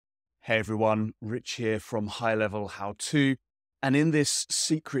Hey everyone, Rich here from HighLevel How To. And in this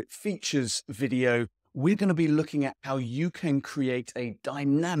secret features video, we're going to be looking at how you can create a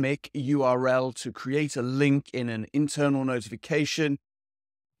dynamic URL to create a link in an internal notification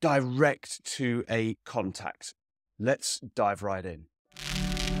direct to a contact. Let's dive right in.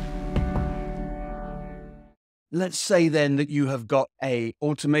 Let's say then that you have got a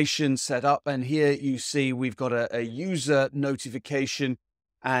automation set up, and here you see we've got a user notification.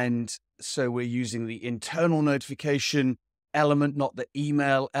 And so we're using the internal notification element, not the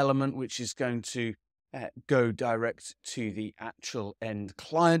email element, which is going to go direct to the actual end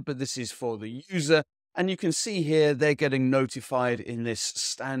client, but this is for the user. And you can see here, they're getting notified in this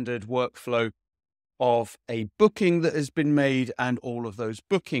standard workflow of a booking that has been made and all of those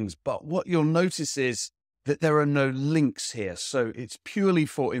bookings. But what you'll notice is that there are no links here. So it's purely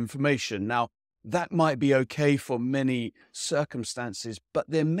for information. Now, that might be okay for many circumstances, but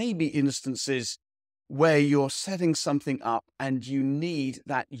there may be instances where you're setting something up and you need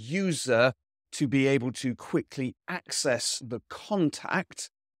that user to be able to quickly access the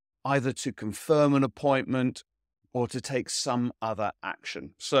contact, either to confirm an appointment or to take some other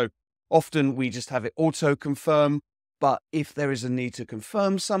action. So often we just have it auto-confirm, but if there is a need to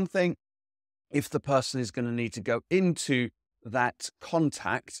confirm something, if the person is going to need to go into that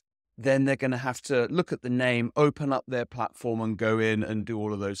contact, then they're going to have to look at the name, open up their platform and go in and do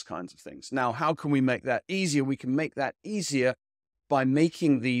all of those kinds of things. Now, how can we make that easier? We can make that easier by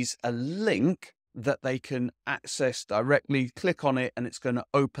making these a link that they can access directly, click on it, and it's going to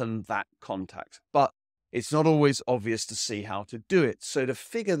open that contact. But it's not always obvious to see how to do it. So to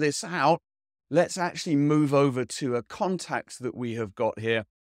figure this out, let's actually move over to a contact that we have got here,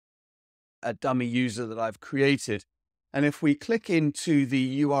 a dummy user that I've created. And if we click into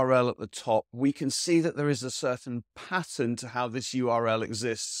the URL at the top, we can see that there is a certain pattern to how this URL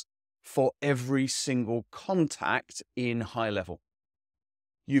exists for every single contact in HighLevel.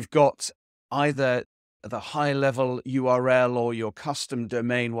 You've got either the HighLevel URL or your custom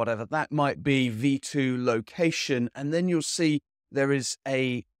domain, whatever that might be, v2 location, and then you'll see there is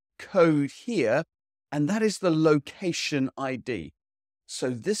a code here, and that is the location ID. So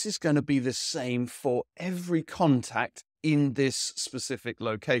this is going to be the same for every contact in this specific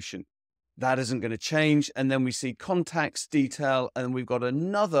location. That isn't going to change. And then we see contacts detail, and we've got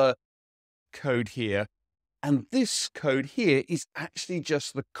another code here. And this code here is actually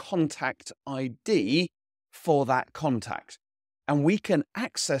just the contact ID for that contact. And we can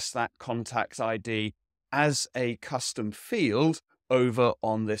access that contact ID as a custom field over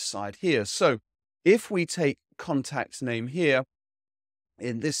on this side here. So if we take contact name here,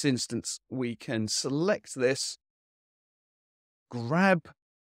 in this instance, we can select this, grab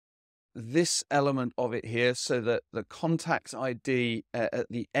this element of it here so that the contact ID at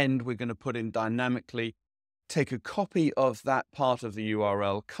the end, we're going to put in dynamically, take a copy of that part of the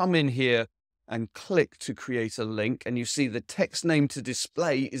URL, come in here and click to create a link. And you see the text name to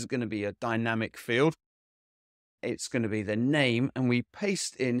display is going to be a dynamic field. It's going to be the name, and we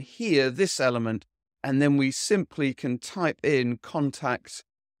paste in here this element. And then we simply can type in contact.id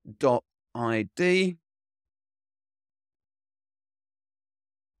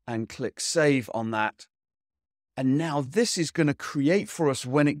and click save on that. And now this is going to create for us,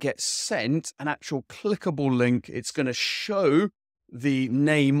 when it gets sent, an actual clickable link. It's going to show the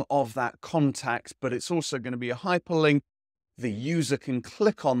name of that contact, but it's also going to be a hyperlink. The user can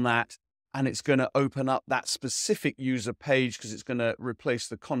click on that, and it's going to open up that specific user page because it's going to replace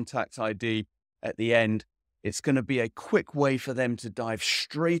the contact ID at the end. It's going to be a quick way for them to dive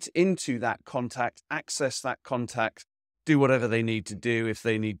straight into that contact, access that contact, do whatever they need to do. If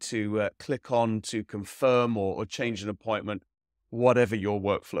they need to click on to confirm or change an appointment, whatever your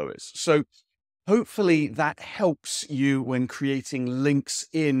workflow is. So hopefully that helps you when creating links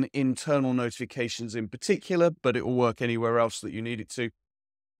in internal notifications in particular, but it will work anywhere else that you need it to.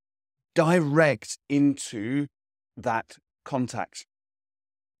 Direct into that contact.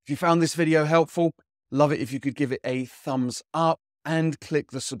 If you found this video helpful, love it if you could give it a thumbs up and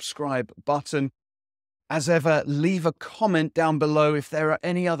click the subscribe button. As ever, leave a comment down below if there are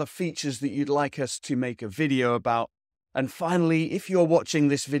any other features that you'd like us to make a video about. And finally, if you're watching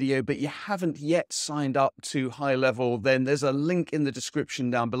this video but you haven't yet signed up to HighLevel, then there's a link in the description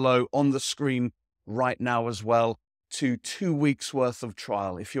down below on the screen right now as well to 2 weeks worth of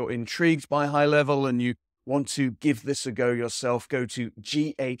trial. If you're intrigued by HighLevel and you want to give this a go yourself, go to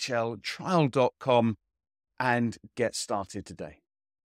ghltrial.com and get started today.